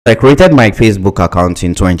I created my Facebook account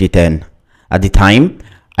in 2010. At the time,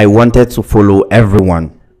 I wanted to follow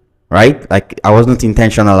everyone, right? Like, I wasn't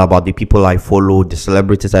intentional about the people I followed, the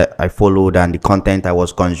celebrities I followed, and the content I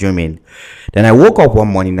was consuming. Then I woke up one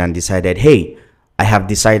morning and decided, hey, I have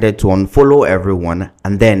decided to unfollow everyone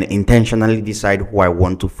and then intentionally decide who I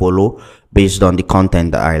want to follow based on the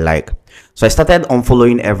content that I like. So I started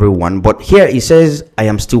unfollowing everyone, but here it says I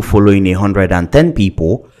am still following 110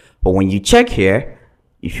 people. But when you check here,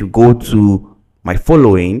 if you go to my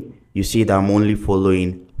following, you see that I'm only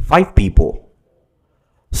following 5 people.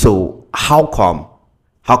 So how come?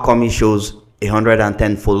 How come it shows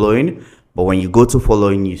 110 following, but when you go to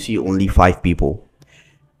following, you see only 5 people?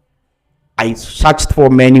 I searched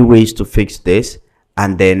for many ways to fix this,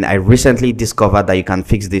 and then I recently discovered that you can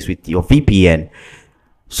fix this with your VPN.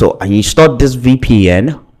 So I installed this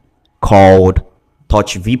VPN called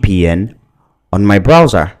Touch VPN on my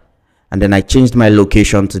browser, and then I changed my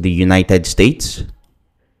location to the United States,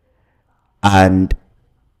 and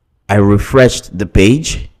I refreshed the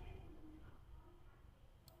page.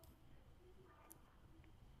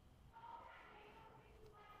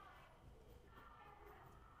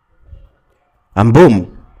 And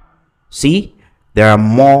boom, see, there are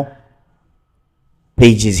more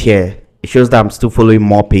pages here. It shows that I'm still following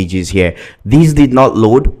more pages here. These did not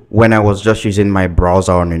load when I was just using my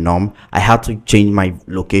browser on a norm. I had to change my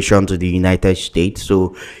location to the United States.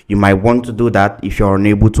 So you might want to do that if you're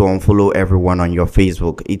unable to unfollow everyone on your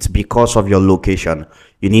Facebook. It's because of your location.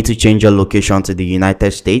 You need to change your location to the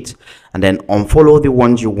United States and then unfollow the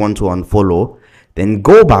ones you want to unfollow. Then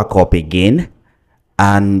go back up again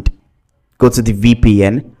and go to the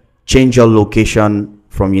VPN, change your location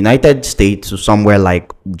from United States to somewhere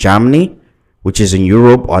like Germany, which is in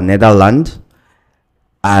Europe, or Netherlands,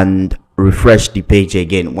 and refresh the page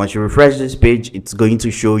again. Once you refresh this page, it's going to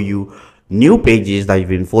show you new pages that you've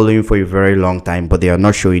been following for a very long time, but they are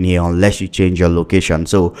not showing here unless you change your location.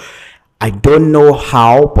 So I don't know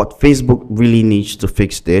how, but Facebook really needs to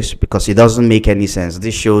fix this because it doesn't make any sense.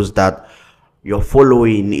 This shows that your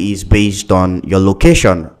following is based on your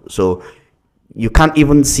location. So you can't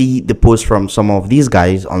even see the post from some of these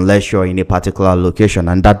guys unless you're in a particular location,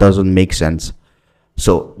 and that doesn't make sense.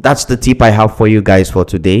 So that's the tip I have for you guys for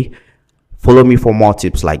today. Follow me for more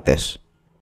tips like this.